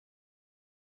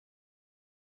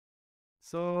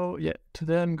So yeah,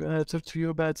 today I'm gonna talk to you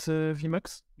about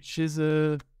vmux, which is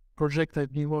a project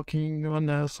I've been working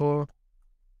on for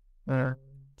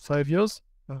 5 years.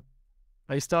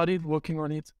 I started working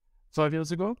on it 5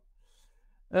 years ago.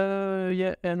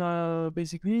 Yeah, and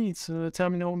basically it's a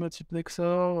terminal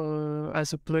multiplexer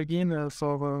as a plugin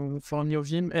for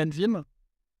NeoVim and Vim.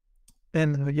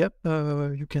 And yep,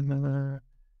 you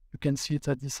can see it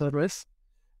at this address.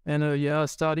 And yeah, I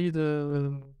started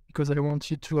because I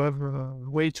wanted to have a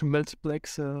way to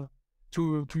multiplex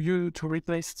to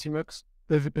replace tmux.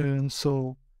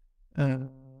 So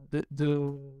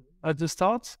at the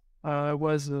start, I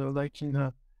was like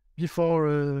in before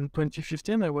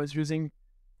 2015, I was using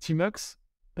tmux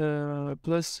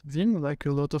plus Vim, like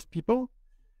a lot of people,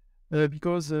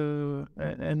 because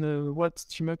what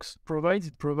tmux provides,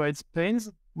 it provides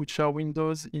panes, which are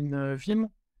windows in Vim,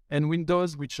 and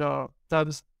windows which are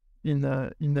tabs in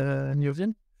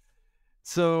NeoVim.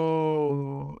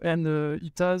 So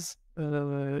it has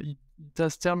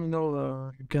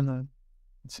terminal. You can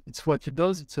it's what it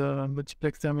does. It's a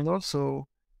multiplex terminal. So,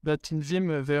 but in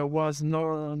Vim there was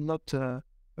not a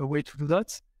way to do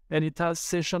that, and it has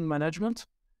session management,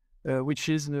 which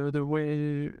is the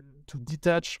way to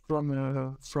detach from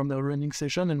the running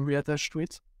session and reattach to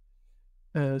it.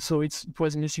 So it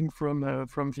was missing from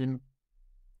Vim.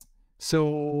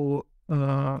 So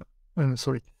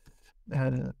sorry.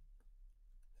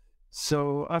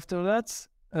 So after that,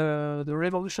 the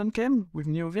revolution came with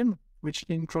NeoVim, which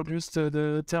introduced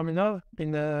the terminal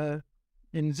in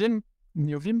Vim,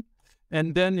 NeoVim,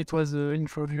 and then it was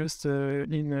introduced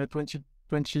in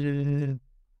 2018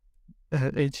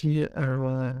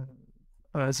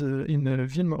 as in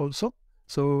Vim also.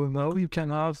 So now you can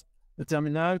have the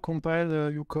terminal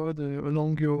compile your code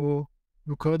along your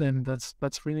code, and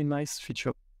that's really nice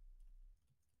feature.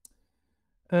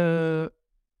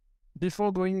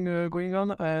 Before going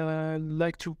on, I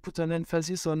like to put an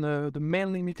emphasis on the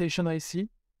main limitation I see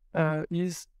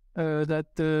is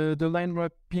that the line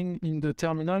wrapping in the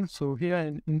terminal. So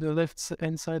here in the left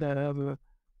hand side, I have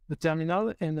the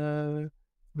terminal, and the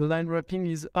line wrapping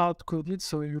is hard coded.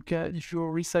 So you can, if you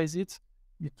resize it,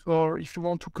 or if you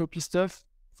want to copy stuff,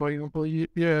 for example, here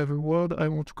I have a word I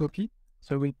want to copy,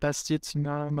 so we passed it in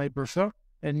my buffer,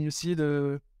 and you see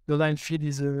the line feed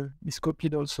is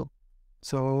copied also.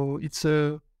 So it's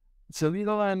a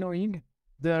little annoying.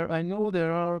 I know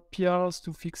there are PRs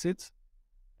to fix it,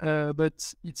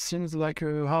 but it seems like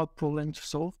a hard problem to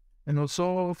solve. And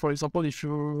also, for example, if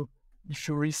you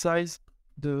resize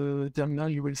the terminal,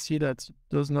 you will see that it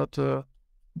does not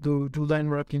do line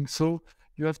wrapping. So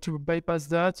you have to bypass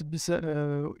that.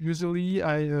 Usually,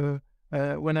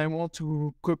 when I want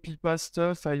to copy paste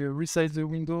stuff, I resize the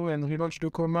window and relaunch the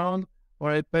command, or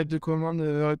I pipe the command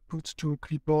output to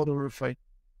clipboard or a file.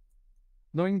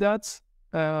 Knowing that,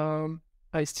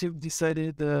 I still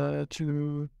decided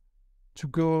to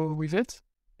go with it,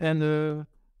 and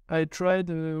I tried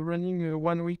running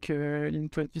 1 week in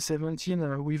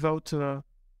 2017 without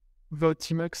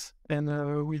tmux and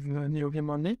with NeoVim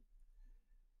only.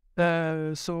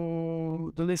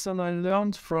 So the lesson I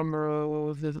learned from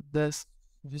this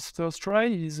first try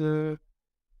is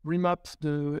remap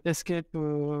the escape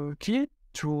key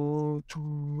to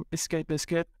escape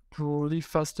to leave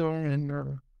faster and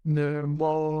in a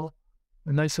more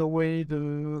nicer way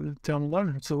the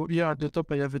terminal. So here at the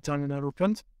top I have a terminal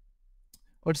opened.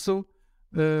 Also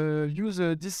use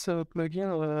this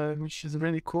plugin which is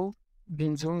really cool,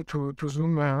 binzoom to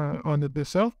zoom on the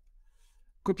buffer.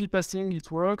 Copy pasting,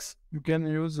 it works. You can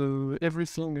use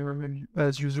everything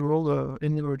as usual,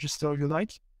 any register you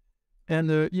like.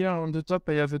 And here on the top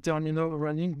I have a terminal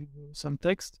running with some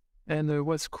text. And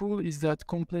what's cool is that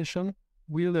completion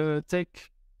will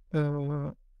take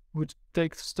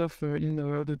stuff in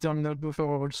the terminal buffer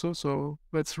also. So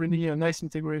that's really a nice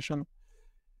integration.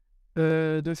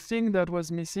 The thing that was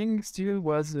missing still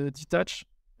was detach.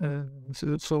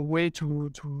 So way to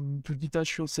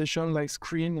detach your session like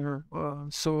screen.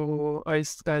 So I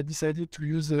decided to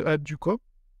use Abduco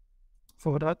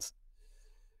for that.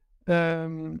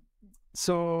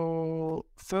 So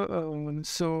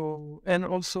and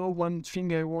also one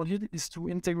thing I wanted is to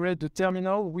integrate the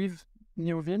terminal with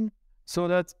NeoVim, so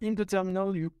that in the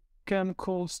terminal you can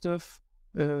call stuff.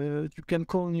 You can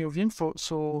call NeoVim for.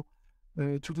 So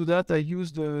to do that, I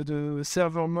used the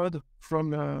server mode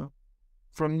from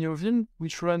NeoVim,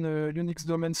 which run a Unix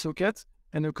domain socket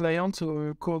and a client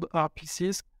called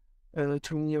RPCs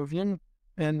to NeoVim,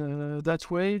 and that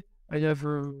way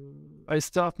I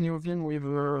start NeoVim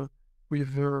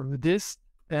with this,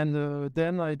 and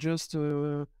then I just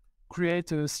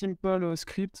create a simple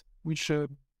script which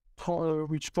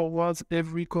which forwards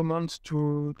every command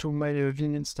to my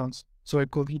Vim instance. So I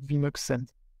call it vmux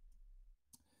send.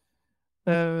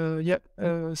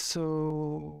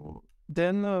 So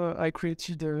then I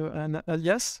created an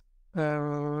alias,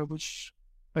 which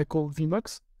I call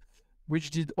vmux,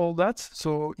 which did all that.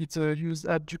 So it used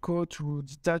AppDuco to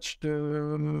detach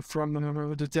from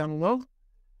the terminal,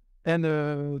 and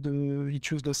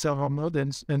it used the server mode,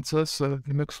 and thus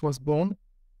vmux was born.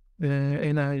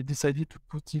 And I decided to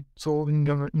put it all in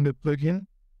the plugin.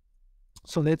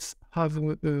 So let's have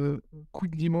a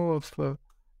quick demo of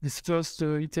this first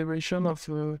iteration of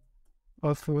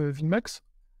vmux.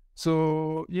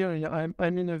 So here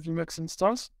I'm in a vmux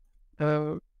instance.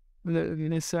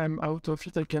 Let's say I'm out of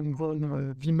it. I can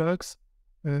run vmux,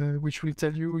 which will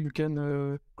tell you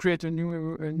can create a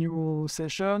new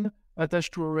session, attach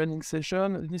to a running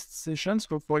session, list sessions.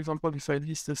 So for example, if I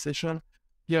list a session,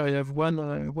 here I have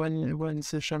one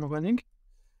session running.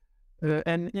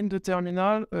 And in the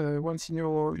terminal, once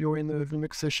you're in a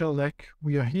vmux session like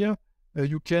we are here,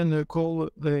 you can call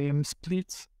the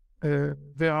split.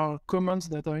 There are commands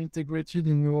that are integrated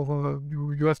in your.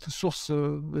 You have to source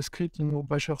the script in your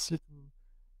bash RC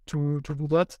to do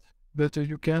that, but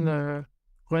you can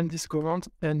run this command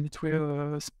and it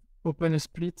will open a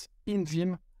split in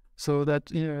Vim, so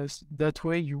that that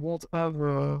way you won't have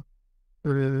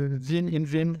Vim in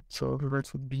Vim, so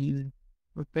that would be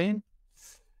a pain.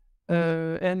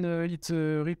 And it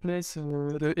replaces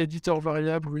the editor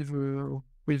variable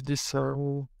with this.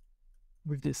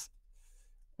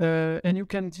 And you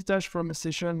can detach from a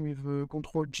session with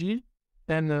Control G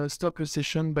and stop a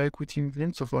session by quitting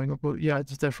Vim. So for example, here I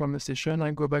detach from a session,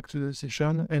 I go back to the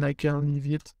session, and I can leave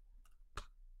it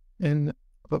and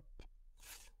up.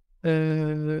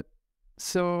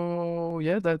 So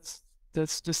yeah, that's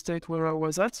the state where I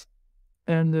was at.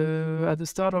 And at the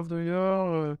start of the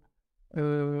year,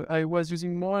 I was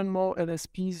using more and more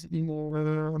LSPs in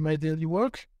my daily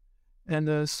work.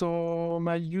 And so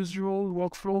my usual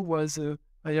workflow was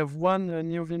I have one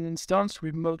NeoVim instance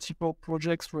with multiple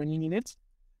projects running in it.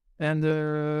 And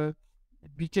it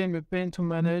became a pain to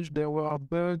manage. There were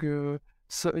bugs.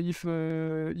 So if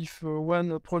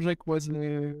one project was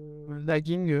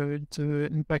lagging, it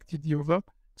impacted the other.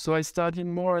 So I started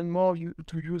more and more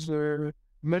to use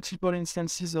multiple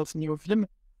instances of NeoVim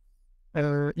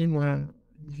in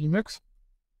vmux.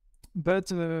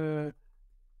 But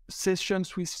session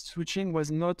switching was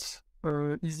not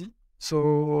easy.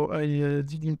 So I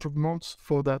did improvements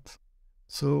for that.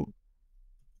 So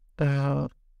to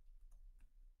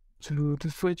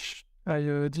switch,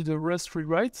 I did a Rust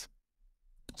rewrite.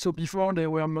 So before there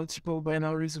were multiple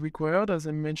binaries required, as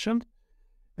I mentioned,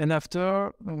 and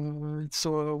after it's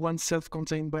one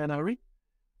self-contained binary.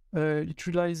 It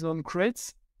relies on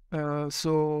crates.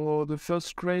 So the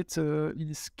first crate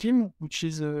is Kim, which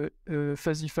is a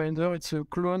fuzzy finder. It's a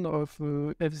clone of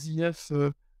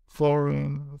FZF for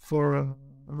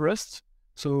Rust.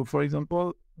 So for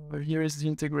example, here is the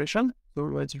integration.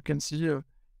 So as you can see, you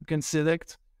can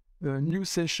select new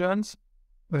sessions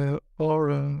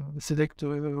or select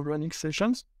running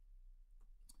sessions.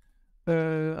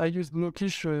 I use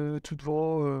Blockish to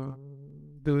draw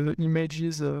the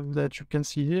images that you can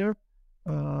see here,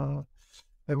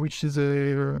 which is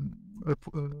a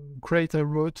crate I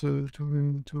wrote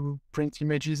to print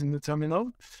images in the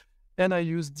terminal. And I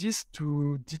use this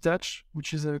to detach,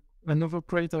 which is another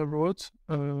crate I wrote,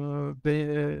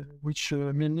 which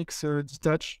mimics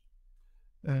detach.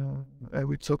 I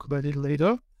will talk about it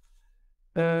later.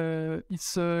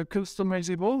 It's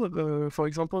customizable. For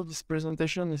example, this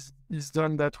presentation is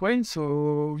done that way.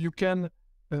 So you can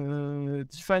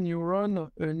define your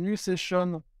own new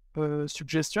session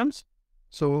suggestions.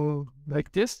 So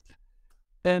like this.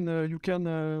 And you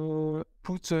can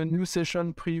put a new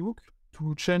session pre-hook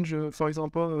to change, for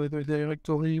example, the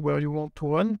directory where you want to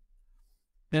run.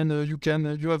 And you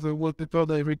have a wallpaper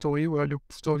directory where you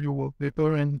store your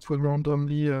wallpaper and it will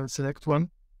randomly select one.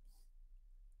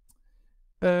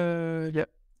 Yeah,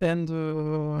 and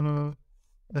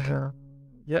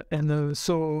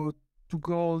so to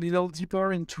go a little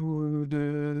deeper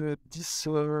into this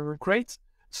crate,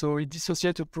 so it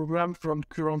dissociates a program from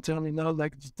current terminal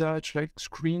like detach, like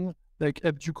screen, like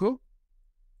AppDuco.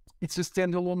 It's a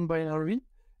standalone binary,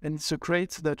 and it's a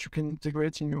crate that you can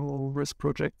integrate in your Rust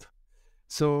project.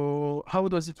 So how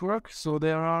does it work? So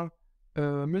there are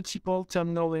multiple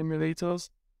terminal emulators.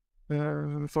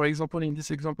 For example, in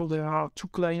this example, there are two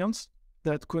clients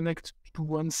that connect to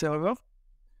one server.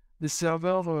 The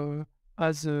server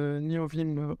has a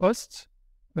NeoVim host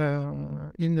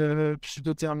in the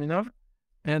pseudo terminal,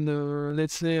 and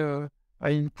let's say I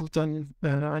input an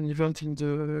event in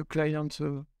the client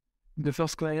the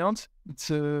first client,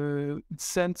 it's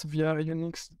sent via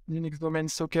Unix domain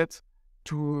socket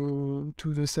to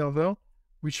the server,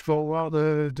 which forward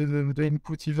the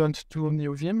input event to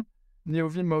NeoVim.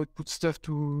 NeoVim output stuff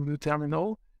to the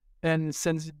terminal and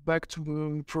sends it back to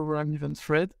the program event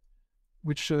thread,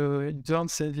 which in turn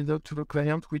sends it out to the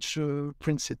client, which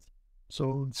prints it.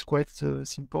 So it's quite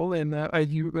simple. And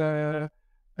I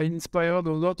inspired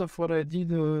a lot of what I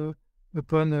did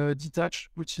upon Detach,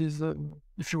 which is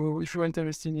if you're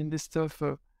interested in this stuff,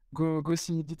 go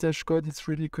see Detach code. It's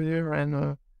really clear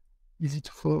and easy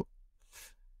to follow.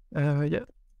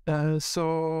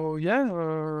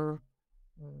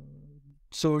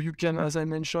 So you can, as I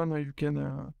mentioned, you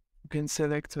can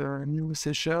select a new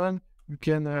session. You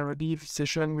can leave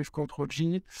session with Control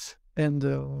G, and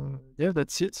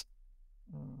that's it.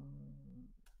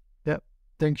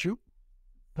 Thank you.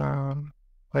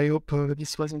 I hope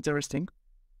this was interesting.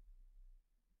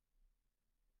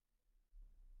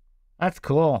 That's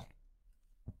cool.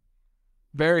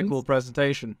 Very cool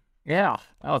presentation. Yeah,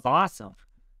 that was awesome.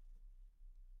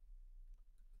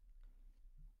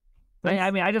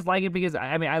 I mean, I just like it because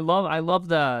I love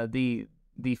the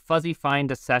fuzzy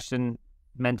find a session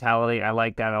mentality. I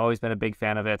like that. I've always been a big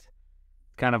fan of it.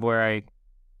 Kind of where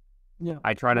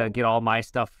I try to get all my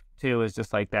stuff too, is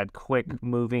just like that quick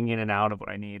moving in and out of what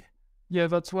I need. Yeah,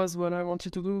 that was what I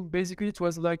wanted to do. Basically, it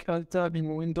was like Alt Tab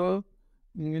in Windows.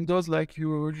 In Windows, like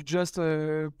you just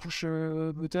push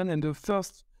a button, and the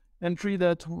first entry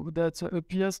that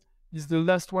appears is the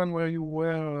last one where you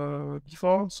were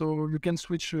before, so you can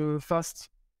switch fast.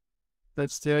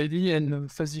 That's the idea,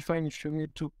 and fuzzy find if you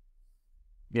need to.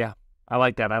 Yeah, I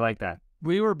like that. I like that.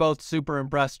 We were both super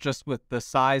impressed just with the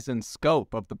size and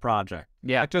scope of the project.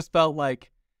 Yeah, it just felt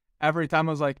like every time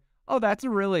I was like, oh, that's a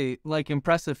really like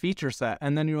impressive feature set.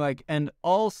 And then you're like, and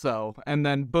also, and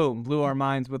then boom, blew our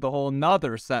minds with a whole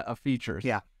nother set of features.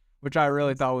 Yeah. Which I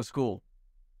really thought was cool.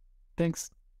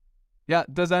 Thanks. Yeah.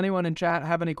 Does anyone in chat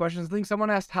have any questions? I think someone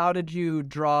asked, how did you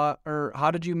draw, or how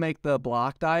did you make the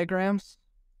block diagrams?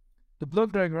 The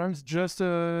block diagrams, just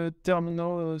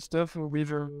terminal stuff with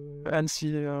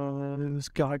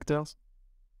ANSI characters.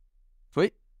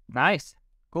 Sweet. Nice.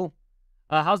 Cool.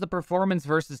 How's the performance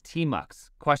versus tmux?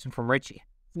 Question from Richie.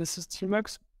 This is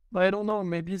tmux. I don't know.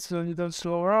 Maybe it's a little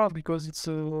slower because it's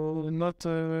not.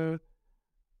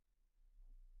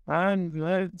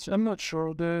 I'm not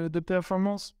sure. The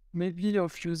performance maybe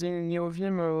of using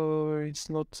NeoVim it's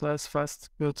not as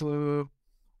fast, but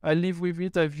I live with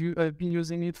it. I've been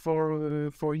using it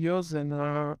for years, and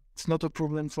it's not a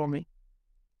problem for me.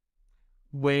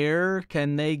 Where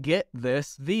can they get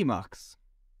this vmux?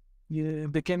 Yeah,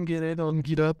 they can get it on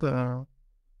GitHub.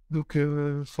 Look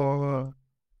for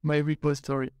my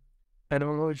repository. I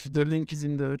don't know if the link is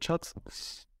in the chat.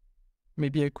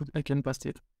 Maybe I can paste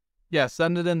it. Yeah,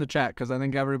 send it in the chat because I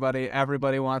think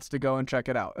everybody wants to go and check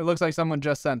it out. It looks like someone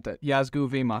just sent it. Yazgu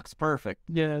vmux. Perfect.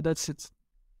 Yeah, that's it.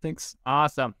 Thanks.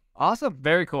 Awesome. Awesome.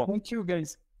 Very cool. Thank you,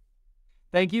 guys.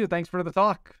 Thank you. Thanks for the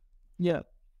talk. Yeah,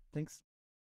 thanks.